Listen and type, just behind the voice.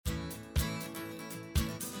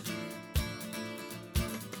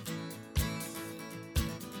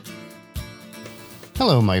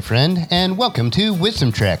Hello, my friend, and welcome to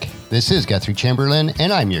Wisdom Trek. This is Guthrie Chamberlain,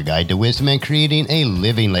 and I'm your guide to wisdom and creating a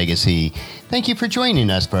living legacy. Thank you for joining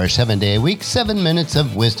us for our 7-day-a-week, 7 Minutes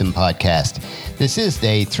of Wisdom podcast. This is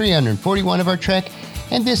day 341 of our trek,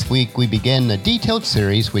 and this week we begin a detailed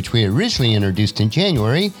series which we originally introduced in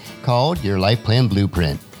January called Your Life Plan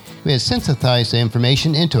Blueprint. We have synthesized the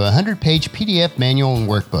information into a 100-page PDF manual and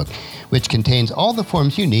workbook, which contains all the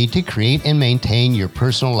forms you need to create and maintain your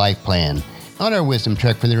personal life plan. On our Wisdom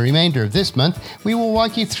Trek for the remainder of this month, we will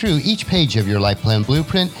walk you through each page of your life plan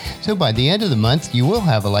blueprint, so by the end of the month, you will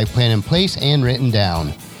have a life plan in place and written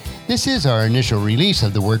down. This is our initial release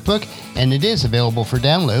of the workbook, and it is available for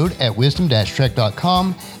download at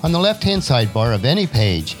wisdom-trek.com on the left-hand sidebar of any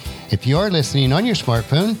page. If you are listening on your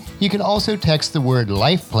smartphone, you can also text the word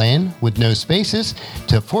Life Plan with no spaces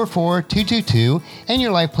to 44222, and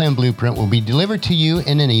your life plan blueprint will be delivered to you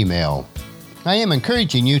in an email. I am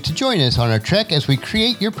encouraging you to join us on our trek as we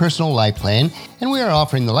create your personal life plan, and we are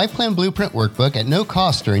offering the Life Plan Blueprint Workbook at no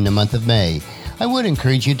cost during the month of May. I would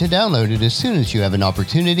encourage you to download it as soon as you have an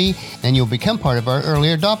opportunity, and you'll become part of our early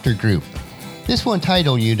adopter group. This will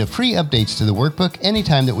entitle you to free updates to the workbook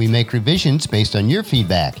anytime that we make revisions based on your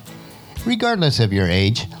feedback. Regardless of your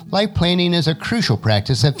age, life planning is a crucial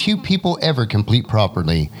practice that few people ever complete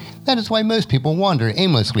properly. That is why most people wander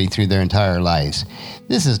aimlessly through their entire lives.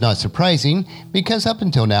 This is not surprising, because up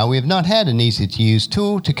until now we have not had an easy-to-use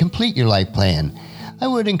tool to complete your life plan. I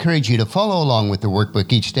would encourage you to follow along with the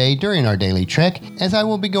workbook each day during our daily trek, as I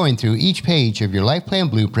will be going through each page of your life plan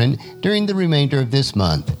blueprint during the remainder of this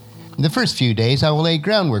month. The first few days, I will lay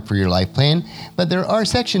groundwork for your life plan, but there are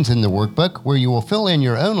sections in the workbook where you will fill in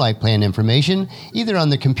your own life plan information, either on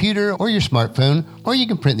the computer or your smartphone, or you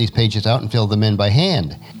can print these pages out and fill them in by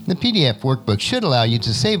hand. The PDF workbook should allow you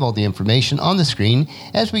to save all the information on the screen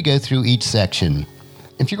as we go through each section.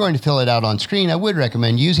 If you're going to fill it out on screen, I would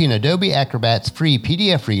recommend using Adobe Acrobat's free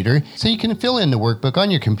PDF reader so you can fill in the workbook on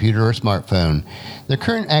your computer or smartphone. The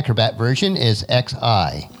current Acrobat version is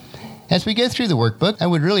XI. As we go through the workbook, I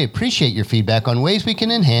would really appreciate your feedback on ways we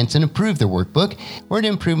can enhance and improve the workbook or to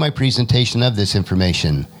improve my presentation of this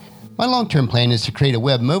information. My long-term plan is to create a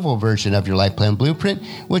web mobile version of your life plan blueprint,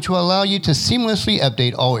 which will allow you to seamlessly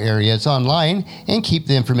update all areas online and keep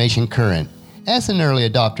the information current. As an early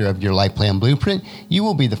adopter of your life plan blueprint, you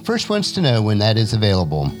will be the first ones to know when that is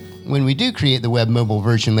available. When we do create the web mobile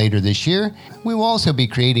version later this year, we will also be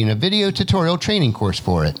creating a video tutorial training course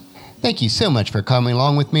for it. Thank you so much for coming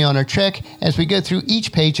along with me on our trek as we go through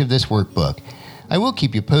each page of this workbook. I will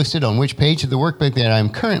keep you posted on which page of the workbook that I'm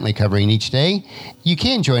currently covering each day. You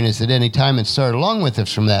can join us at any time and start along with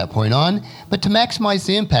us from that point on, but to maximize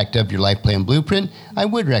the impact of your life plan blueprint, I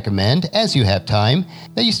would recommend, as you have time,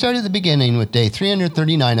 that you start at the beginning with day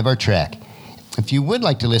 339 of our trek. If you would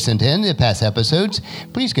like to listen to any of the past episodes,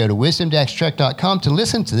 please go to wisdom-trek.com to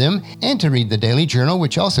listen to them and to read the daily journal,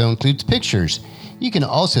 which also includes pictures. You can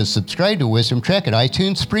also subscribe to Wisdom Trek at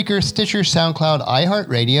iTunes, Spreaker, Stitcher, SoundCloud,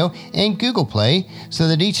 iHeartRadio, and Google Play so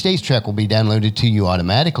that each day's trek will be downloaded to you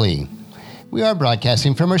automatically. We are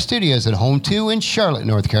broadcasting from our studios at Home 2 in Charlotte,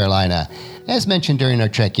 North Carolina. As mentioned during our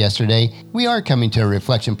trek yesterday, we are coming to a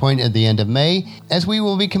reflection point at the end of May as we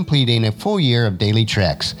will be completing a full year of daily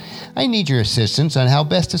treks. I need your assistance on how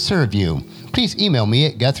best to serve you. Please email me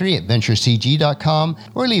at guthrie@venturecg.com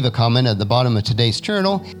or leave a comment at the bottom of today's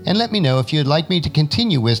journal and let me know if you'd like me to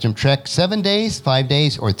continue Wisdom Trek 7 days, 5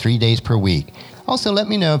 days, or 3 days per week. Also, let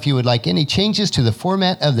me know if you would like any changes to the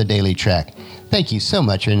format of the daily trek. Thank you so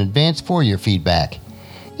much in advance for your feedback.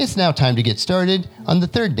 It's now time to get started on the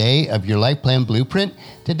third day of your life plan blueprint.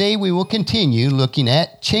 Today we will continue looking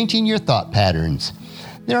at changing your thought patterns.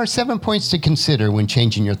 There are 7 points to consider when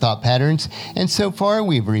changing your thought patterns, and so far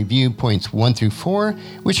we've reviewed points 1 through 4,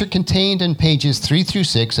 which are contained in pages 3 through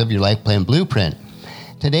 6 of your life plan blueprint.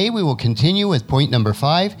 Today we will continue with point number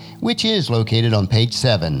 5, which is located on page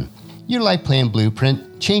 7. Your life plan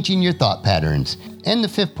blueprint, changing your thought patterns. And the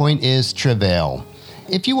 5th point is travail.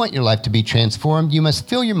 If you want your life to be transformed, you must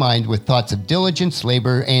fill your mind with thoughts of diligence,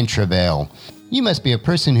 labor, and travail. You must be a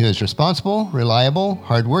person who is responsible, reliable,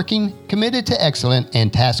 hardworking, committed to excellence,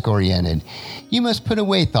 and task-oriented. You must put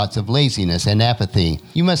away thoughts of laziness and apathy.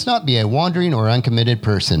 You must not be a wandering or uncommitted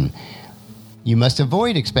person. You must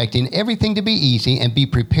avoid expecting everything to be easy and be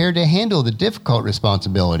prepared to handle the difficult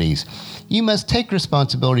responsibilities. You must take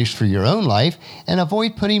responsibilities for your own life and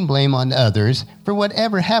avoid putting blame on others for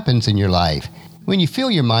whatever happens in your life. When you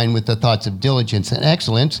fill your mind with the thoughts of diligence and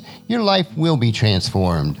excellence, your life will be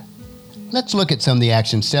transformed. Let's look at some of the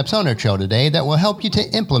action steps on our trail today that will help you to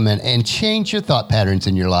implement and change your thought patterns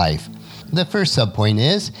in your life. The first subpoint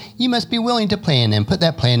is, you must be willing to plan and put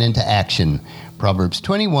that plan into action. Proverbs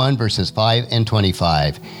 21 verses 5 and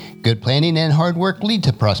 25. Good planning and hard work lead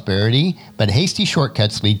to prosperity, but hasty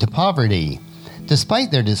shortcuts lead to poverty. Despite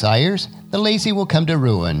their desires, the lazy will come to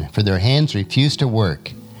ruin, for their hands refuse to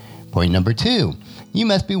work. Point number 2. You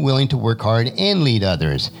must be willing to work hard and lead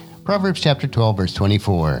others. Proverbs chapter 12 verse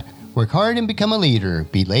 24. Work hard and become a leader.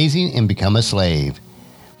 Be lazy and become a slave.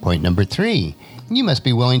 Point number 3. You must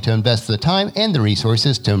be willing to invest the time and the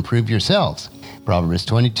resources to improve yourselves. Proverbs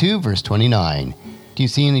 22 verse 29. Do you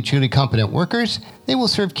see any truly competent workers? They will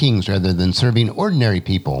serve kings rather than serving ordinary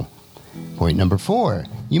people. Point number 4.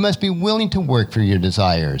 You must be willing to work for your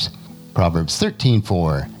desires. Proverbs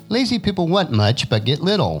 13:4. Lazy people want much but get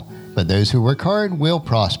little, but those who work hard will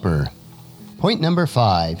prosper. Point number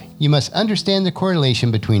 5. You must understand the correlation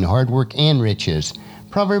between hard work and riches.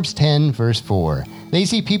 Proverbs 10 verse 4.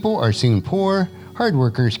 Lazy people are soon poor, hard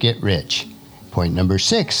workers get rich. Point number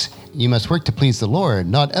 6. You must work to please the Lord,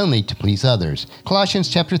 not only to please others. Colossians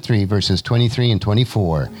chapter 3 verses 23 and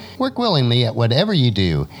 24. Work willingly at whatever you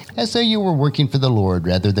do, as though you were working for the Lord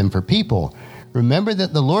rather than for people. Remember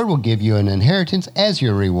that the Lord will give you an inheritance as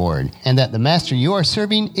your reward, and that the master you are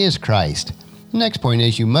serving is Christ. The next point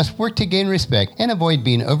is you must work to gain respect and avoid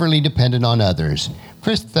being overly dependent on others.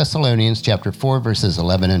 1 Thessalonians chapter 4 verses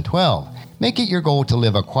 11 and 12. Make it your goal to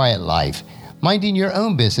live a quiet life, minding your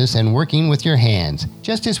own business and working with your hands,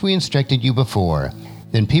 just as we instructed you before.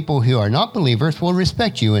 Then people who are not believers will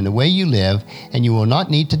respect you in the way you live, and you will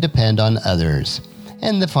not need to depend on others.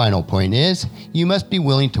 And the final point is, you must be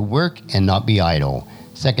willing to work and not be idle.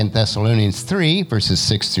 2 Thessalonians 3 verses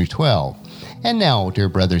 6 through 12. And now, dear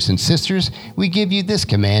brothers and sisters, we give you this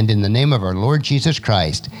command in the name of our Lord Jesus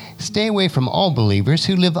Christ. Stay away from all believers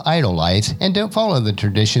who live idle lives and don't follow the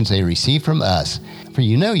traditions they receive from us. For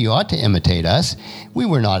you know you ought to imitate us. We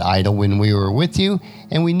were not idle when we were with you,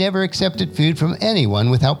 and we never accepted food from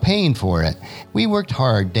anyone without paying for it. We worked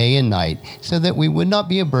hard day and night so that we would not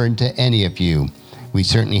be a burden to any of you. We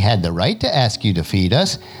certainly had the right to ask you to feed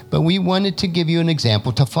us, but we wanted to give you an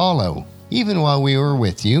example to follow. Even while we were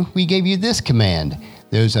with you, we gave you this command: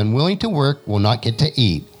 those unwilling to work will not get to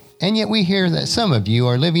eat. And yet we hear that some of you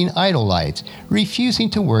are living idle lives, refusing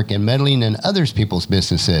to work and meddling in other people's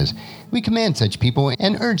businesses. We command such people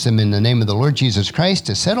and urge them in the name of the Lord Jesus Christ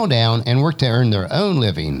to settle down and work to earn their own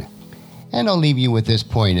living. And I'll leave you with this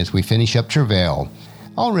point as we finish up Travail.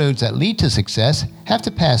 All roads that lead to success have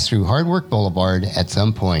to pass through Hard Work Boulevard at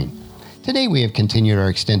some point. Today we have continued our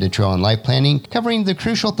extended trail and life planning, covering the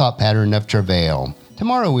crucial thought pattern of travail.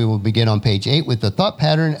 Tomorrow we will begin on page 8 with the thought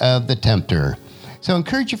pattern of the tempter. So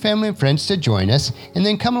encourage your family and friends to join us, and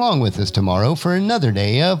then come along with us tomorrow for another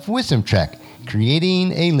day of Wisdom Trek,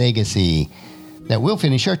 creating a legacy. That will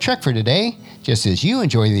finish our trek for today. Just as you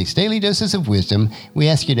enjoy these daily doses of wisdom, we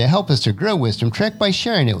ask you to help us to grow Wisdom Trek by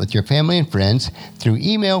sharing it with your family and friends through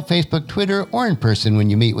email, Facebook, Twitter, or in person when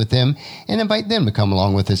you meet with them, and invite them to come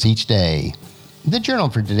along with us each day. The journal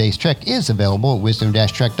for today's trek is available at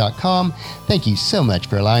wisdom-trek.com. Thank you so much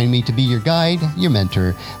for allowing me to be your guide, your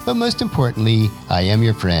mentor, but most importantly, I am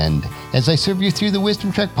your friend, as I serve you through the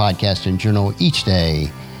Wisdom Trek podcast and journal each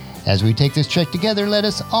day. As we take this trek together, let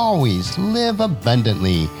us always live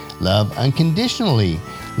abundantly, love unconditionally,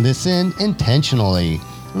 listen intentionally,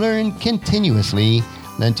 learn continuously,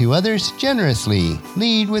 lend to others generously,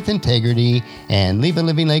 lead with integrity, and leave a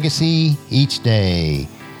living legacy each day.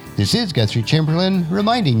 This is Guthrie Chamberlain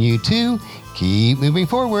reminding you to keep moving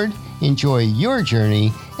forward, enjoy your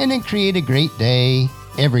journey, and then create a great day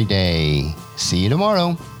every day. See you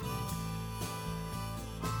tomorrow.